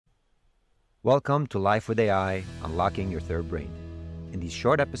Welcome to Life with AI, Unlocking Your Third Brain. In these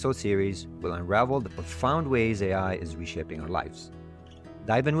short episode series, we'll unravel the profound ways AI is reshaping our lives.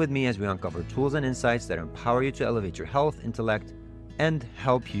 Dive in with me as we uncover tools and insights that empower you to elevate your health, intellect, and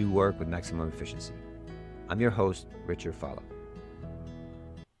help you work with maximum efficiency. I'm your host, Richard Fala.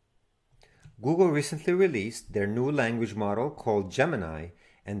 Google recently released their new language model called Gemini,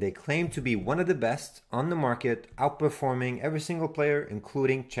 and they claim to be one of the best on the market, outperforming every single player,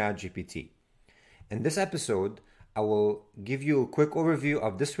 including ChatGPT. In this episode, I will give you a quick overview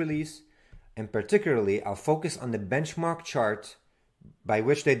of this release, and particularly I'll focus on the benchmark chart by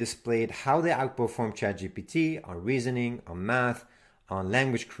which they displayed how they outperform ChatGPT on reasoning, on math, on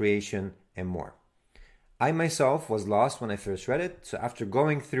language creation, and more. I myself was lost when I first read it, so after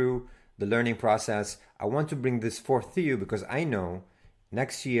going through the learning process, I want to bring this forth to you because I know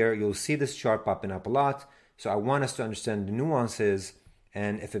next year you'll see this chart popping up a lot, so I want us to understand the nuances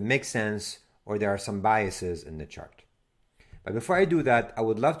and if it makes sense or there are some biases in the chart. But before I do that, I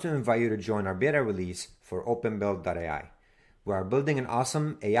would love to invite you to join our beta release for OpenBuild.ai. We are building an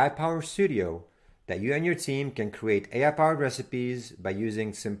awesome AI-powered studio that you and your team can create AI-powered recipes by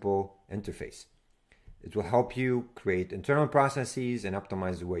using simple interface. It will help you create internal processes and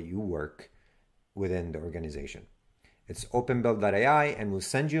optimize the way you work within the organization. It's OpenBuild.ai and we'll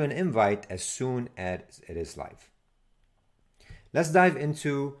send you an invite as soon as it is live. Let's dive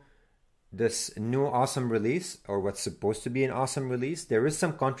into this new awesome release, or what's supposed to be an awesome release. There is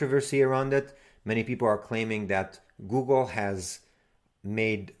some controversy around it. Many people are claiming that Google has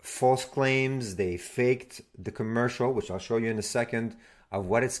made false claims. They faked the commercial, which I'll show you in a second, of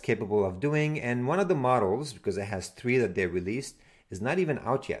what it's capable of doing. And one of the models, because it has 3 that they released, is not even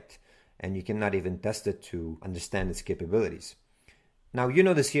out yet. And you cannot even test it to understand its capabilities. Now,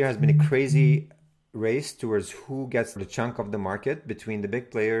 this year has been a crazy race towards who gets the chunk of the market between the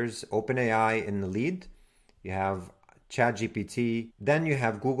big players. OpenAI in the lead. You have ChatGPT. Then you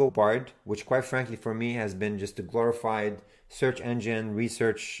have Google Bard, which quite frankly for me has been just a glorified search engine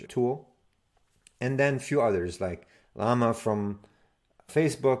research tool. And then a few others like Llama from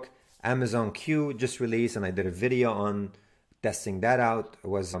Facebook, Amazon Q just released, and I did a video on testing that out. It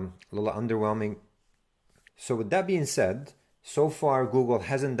was a little underwhelming. So with that being said, so far Google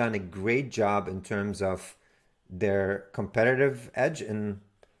hasn't done a great job in terms of their competitive edge in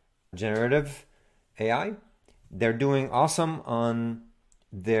generative AI. They're doing awesome on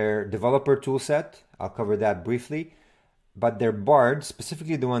their developer toolset. I'll cover that briefly. But their Bard,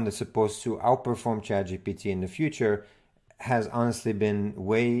 specifically the one that's supposed to outperform ChatGPT in the future, has honestly been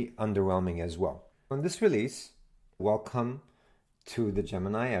way underwhelming as well. On this release, welcome to the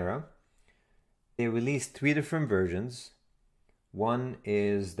Gemini era. They released 3 different versions. One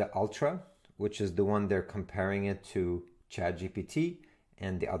is the Ultra, which is the one they're comparing it to ChatGPT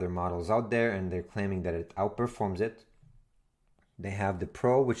and the other models out there, and they're claiming that it outperforms it. They have the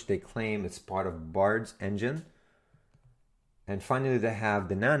Pro, which they claim is part of Bard's engine. And finally, they have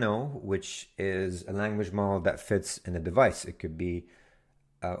the Nano, which is a language model that fits in a device. It could be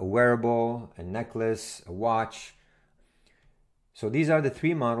a wearable, a necklace, a watch. So these are the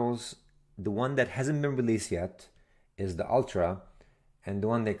 3 models. The one that hasn't been released yet is the Ultra, and the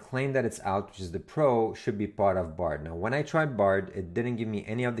one they claim that it's out, which is the Pro, should be part of Bard. Now, when I tried Bard, it didn't give me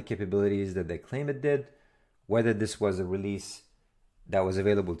any of the capabilities that they claim it did. Whether this was a release that was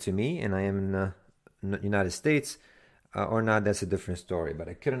available to me, and I am in the United States, or not, that's a different story. But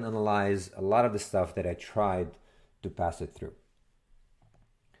I couldn't analyze a lot of the stuff that I tried to pass it through.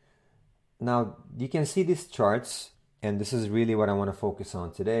 Now, you can see these charts, and this is really what I want to focus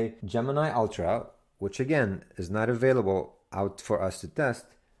on today. Gemini Ultra, which again is not available out for us to test,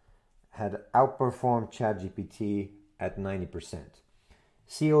 had outperformed ChatGPT at 90%.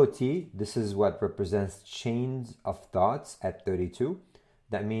 COT, this is what represents chains of thoughts, at 32.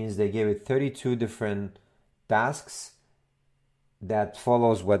 That means they gave it 32 different tasks that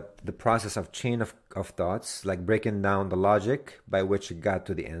follows what the process of chain of thoughts, like breaking down the logic by which it got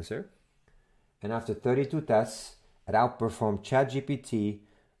to the answer. And after 32 tests, it outperformed ChatGPT,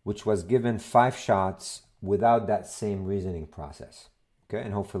 which was given 5 shots without that same reasoning process. Okay,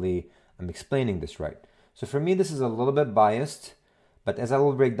 and hopefully I'm explaining this right. So for me, this is a little bit biased, but as I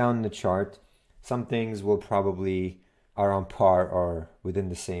will break down in the chart, some things will probably are on par or within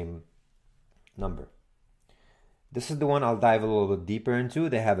the same number. This is the one I'll dive a little bit deeper into.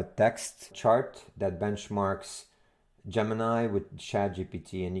 They have a text chart that benchmarks Gemini with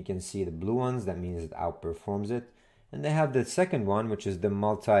ChatGPT, and you can see the blue ones, that means it outperforms it. And they have the second one, which is the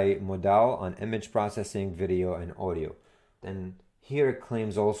multimodal on image processing, video, and audio. And here it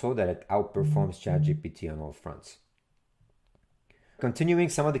claims also that it outperforms ChatGPT on all fronts. Continuing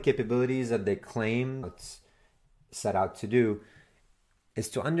some of the capabilities that they claim it's set out to do is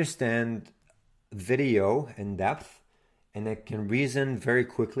to understand video in depth, and it can reason very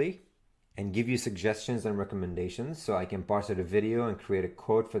quickly and give you suggestions and recommendations. So I can parse out a video and create a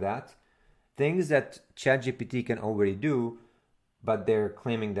code for that. Things that ChatGPT can already do, but they're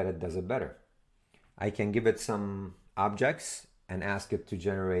claiming that it does it better. I can give it some objects and ask it to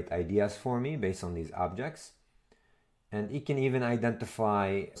generate ideas for me based on these objects. And it can even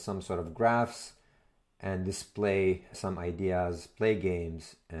identify some sort of graphs and display some ideas, play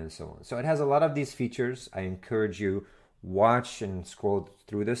games, and so on. So it has a lot of these features. I encourage you, watch and scroll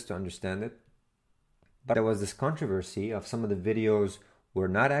through this to understand it. But there was this controversy of some of the videos were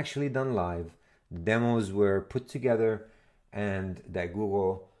not actually done live. The demos were put together, and that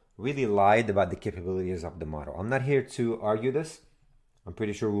Google really lied about the capabilities of the model. I'm not here to argue this. I'm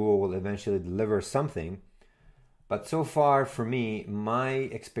pretty sure Google will eventually deliver something. But so far, for me, my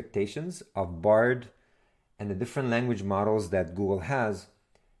expectations of Bard and the different language models that Google has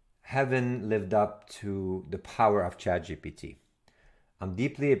haven't lived up to the power of ChatGPT. I'm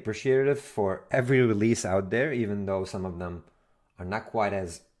deeply appreciative for every release out there, even though some of them are not quite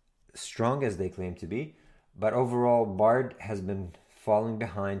as strong as they claim to be. But overall, Bard has been falling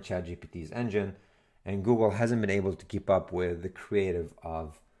behind ChatGPT's engine, and Google hasn't been able to keep up with the creative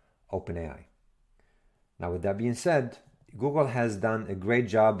of OpenAI. Now, with that being said, Google has done a great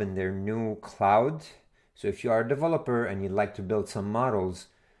job in their new cloud. So if you are a developer and you'd like to build some models,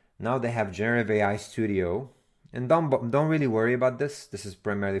 now they have Generative AI Studio. And don't really worry about this. This is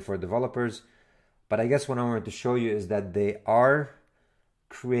primarily for developers. But I guess what I wanted to show you is that they are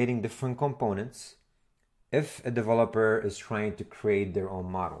creating different components if a developer is trying to create their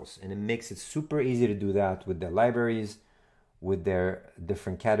own models. And it makes it super easy to do that with their libraries, with their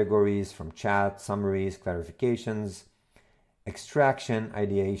different categories from chat, summaries, clarifications, extraction,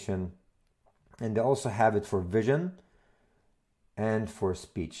 ideation. And they also have it for vision and for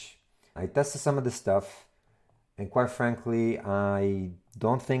speech. I tested some of the stuff, and quite frankly, I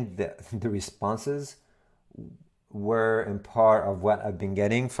don't think that the responses were in par of what I've been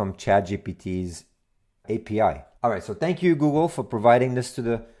getting from ChatGPT's API. All right, so thank you, Google, for providing this to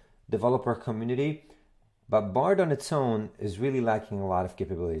the developer community. But Bard on its own is really lacking a lot of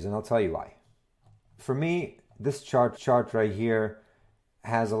capabilities, and I'll tell you why. For me, this chart right here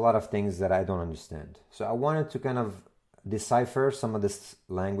has a lot of things that I don't understand. So I wanted to kind of decipher some of this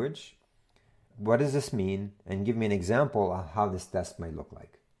language. What does this mean? And give me an example of how this test might look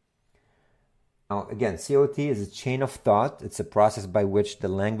like. Now, again, COT is a chain of thought. It's a process by which the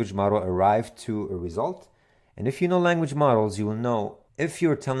language model arrived to a result. And if you know language models, you will know if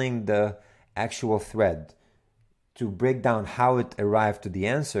you're telling the actual thread to break down how it arrived to the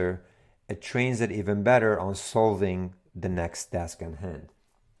answer, it trains it even better on solving the next task at hand.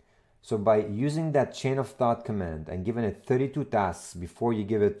 So by using that chain of thought command and giving it 32 tasks before you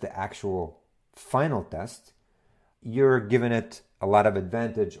give it the actual final test, you're giving it a lot of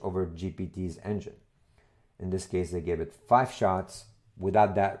advantage over GPT's engine. In this case, they gave it 5 shots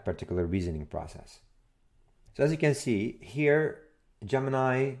without that particular reasoning process. So as you can see here,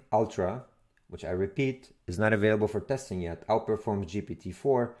 Gemini Ultra, which I repeat is not available for testing yet, outperforms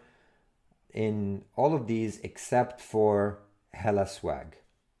GPT-4 in all of these except for Hella Swag.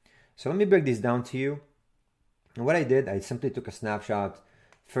 So let me break these down to you. And what I did, I simply took a snapshot.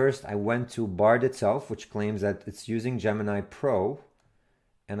 First, I went to Bard itself, which claims that it's using Gemini Pro,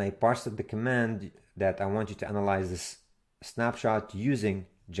 and I parsed the command that I want you to analyze this snapshot using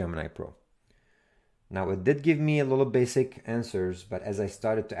Gemini Pro. Now, it did give me a little basic answers, but as I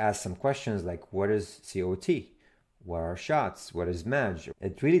started to ask some questions like, what is COT? What are shots? What is match?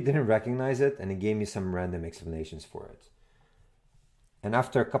 It really didn't recognize it, and it gave me some random explanations for it. And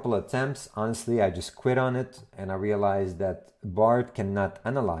after a couple of attempts, honestly, I just quit on it, and I realized that Bard cannot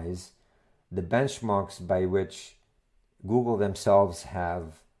analyze the benchmarks by which Google themselves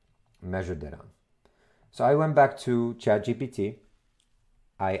have measured it on. So I went back to ChatGPT.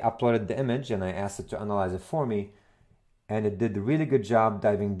 I uploaded the image and I asked it to analyze it for me, and it did a really good job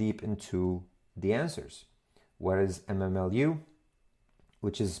diving deep into the answers. What is MMLU?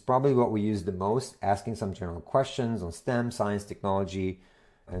 Which is probably what we use the most, asking some general questions on STEM, science, technology,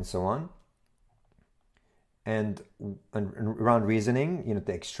 and so on. And around reasoning,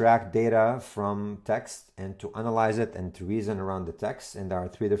 to extract data from text and to analyze it and to reason around the text. And there are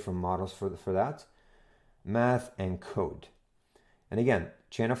 3 different models for that: math and code. And again,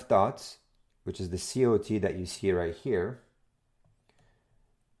 chain of thoughts, which is the COT that you see right here.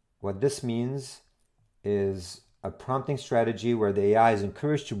 What this means is a prompting strategy where the AI is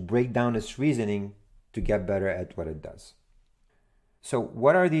encouraged to break down its reasoning to get better at what it does. So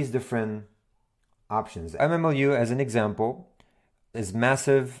what are these different options? MMLU, as an example, is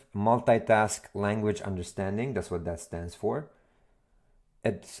massive multitask language understanding. That's what that stands for.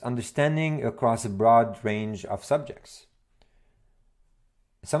 It's understanding across a broad range of subjects.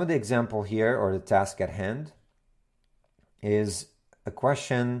 Some of the example here, or the task at hand, is a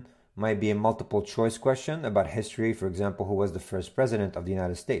question might be a multiple choice question about history. For example, who was the first president of the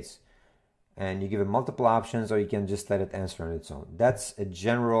United States? And you give it multiple options, or you can just let it answer on its own. That's a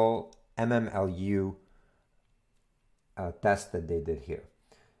general MMLU test that they did here.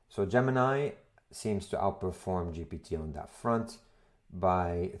 So Gemini seems to outperform GPT on that front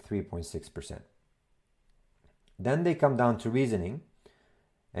by 3.6%. Then they come down to reasoning,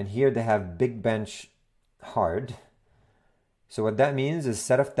 and here they have Big Bench Hard. So what that means is a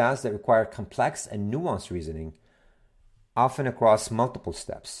set of tasks that require complex and nuanced reasoning, often across multiple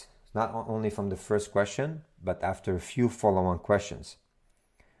steps, not only from the first question, but after a few follow-on questions.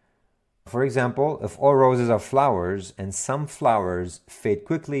 For example, if all roses are flowers and some flowers fade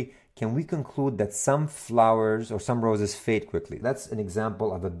quickly, can we conclude that some flowers or some roses fade quickly? That's an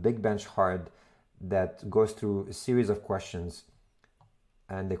example of a Big Bench Hard that goes through a series of questions,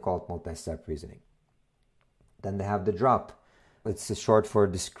 and they call it multi-step reasoning. Then they have the drop. It's short for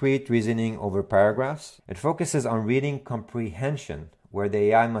discrete reasoning over paragraphs. It focuses on reading comprehension, where the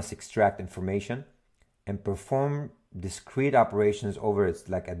AI must extract information and perform discrete operations over it,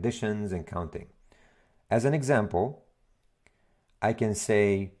 like additions and counting. As an example, I can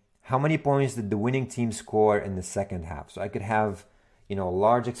say, how many points did the winning team score in the second half? So I could have, a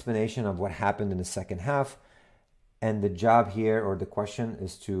large explanation of what happened in the second half. And the job here, or the question,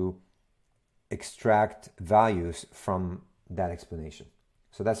 is to extract values from that explanation.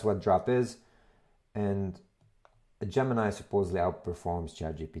 So that's what drop is. And Gemini supposedly outperforms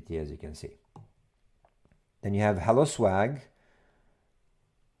ChatGPT, as you can see. Then you have Hello Swag,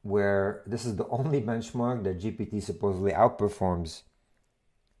 where this is the only benchmark that GPT supposedly outperforms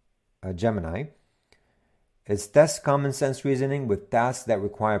Gemini. It's tests common sense reasoning with tasks that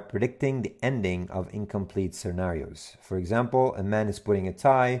require predicting the ending of incomplete scenarios. For example, a man is putting a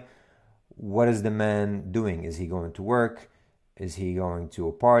tie. What is the man doing? Is he going to work? Is he going to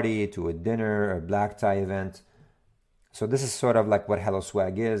a party, to a dinner, a black tie event? So this is sort of like what Hello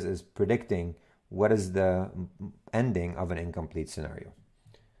Swag is predicting what is the ending of an incomplete scenario.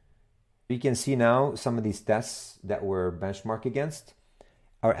 You can see now some of these tests that were benchmarked against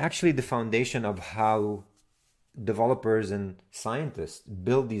are actually the foundation of how developers and scientists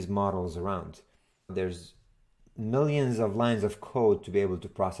build these models around. There's millions of lines of code to be able to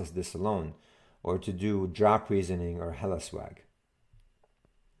process this alone, or to do drop reasoning or Hello Swag.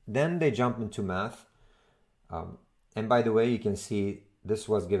 Then they jump into math. And by the way, you can see this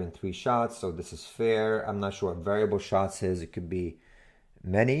was given 3 shots, so this is fair. I'm not sure what variable shots is. It could be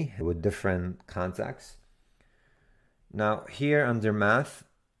many with different contexts. Now here under math,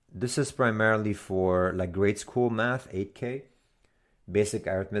 this is primarily for like grade school math, 8K, basic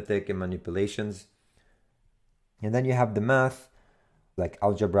arithmetic and manipulations. And then you have the math, like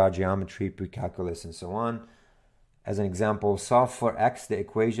algebra, geometry, pre-calculus, and so on. As an example, solve for x the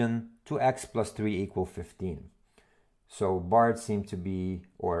equation 2x plus 3 equal 15. So Bard seemed to be,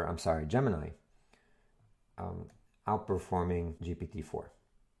 Gemini, outperforming GPT-4.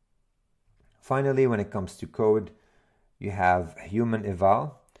 Finally, when it comes to code, you have human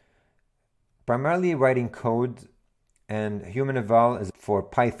eval, primarily writing code, and human eval is for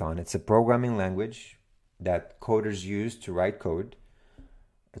Python. It's a programming language that coders use to write code.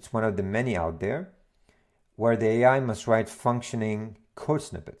 It's one of the many out there where the AI must write functioning code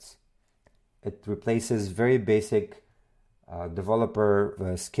snippets. It replaces very basic developer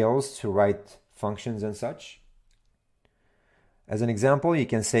skills to write functions and such. As an example, you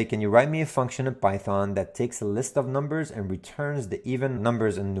can say, can you write me a function in Python that takes a list of numbers and returns the even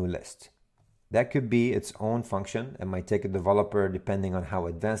numbers in a new list? That could be its own function. It might take a developer, depending on how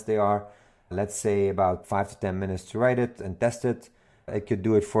advanced they are, let's say about 5 to 10 minutes to write it and test it. It could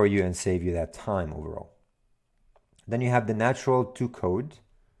do it for you and save you that time overall. Then you have the natural to code,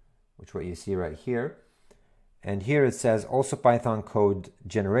 which what you see right here. And here it says also Python code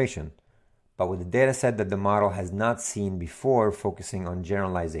generation, but with a data set that the model has not seen before, focusing on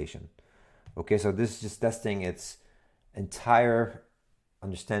generalization. Okay, so this is just testing its entire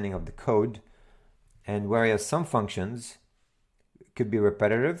understanding of the code. And whereas some functions could be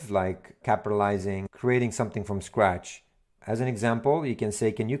repetitive, like capitalizing, creating something from scratch. As an example, you can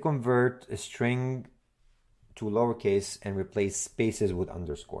say, can you convert a string to lowercase and replace spaces with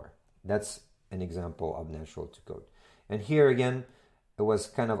underscore? That's an example of natural to code. And here again, it was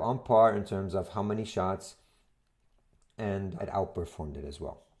kind of on par in terms of how many shots. and it outperformed it as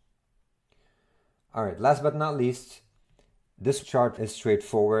well. All right, last but not least, this chart is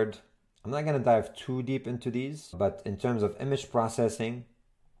straightforward. I'm not going to dive too deep into these, but in terms of image processing,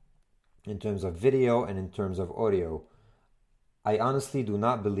 in terms of video, and in terms of audio, I honestly do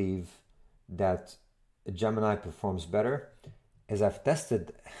not believe that Gemini performs better, as I've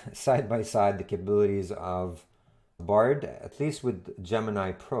tested side by side the capabilities of Bard, at least with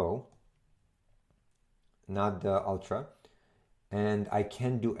Gemini Pro, not the Ultra, and I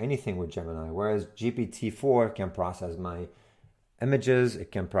can't do anything with Gemini, whereas GPT-4 can process my images,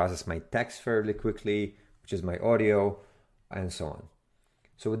 it can process my text fairly quickly, which is my audio, and so on.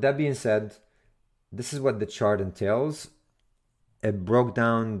 So with that being said, this is what the chart entails. It broke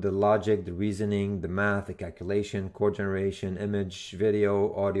down the logic, the reasoning, the math, the calculation, code generation, image,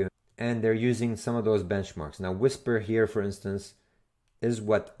 video, audio, and they're using some of those benchmarks. Now, Whisper here, for instance, is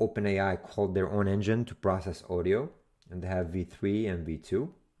what OpenAI called their own engine to process audio, and they have V3 and V2.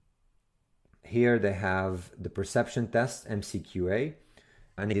 Here they have the perception test, MCQA,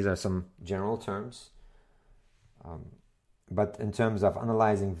 and these are some general terms. But in terms of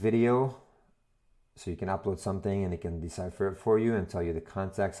analyzing video, so you can upload something and it can decipher it for you and tell you the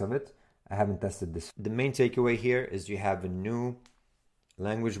context of it. I haven't tested this. The main takeaway here is you have a new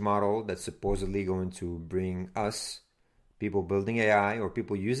language model that's supposedly going to bring us, people building AI or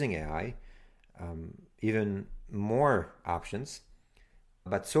people using AI, even more options.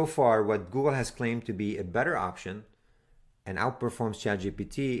 But so far, what Google has claimed to be a better option and outperforms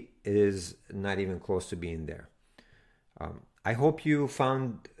ChatGPT is not even close to being there. I hope you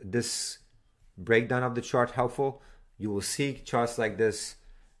found this breakdown of the chart helpful. You will see charts like this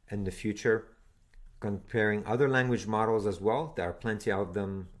in the future, comparing other language models as well. There are plenty of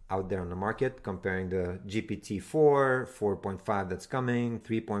them out there on the market, comparing the GPT-4, 4.5 that's coming,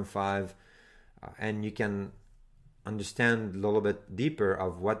 3.5, and you can understand a little bit deeper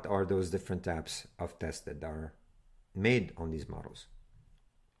of what are those different types of tests that are made on these models.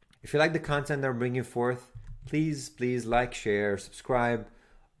 If you like the content that I'm bringing forth, please like, share, subscribe,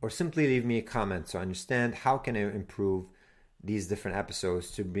 or simply leave me a comment so I understand how can I improve these different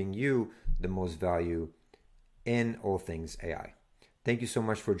episodes to bring you the most value in all things AI. Thank you so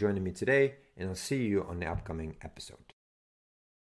much for joining me today, and I'll see you on the upcoming episode.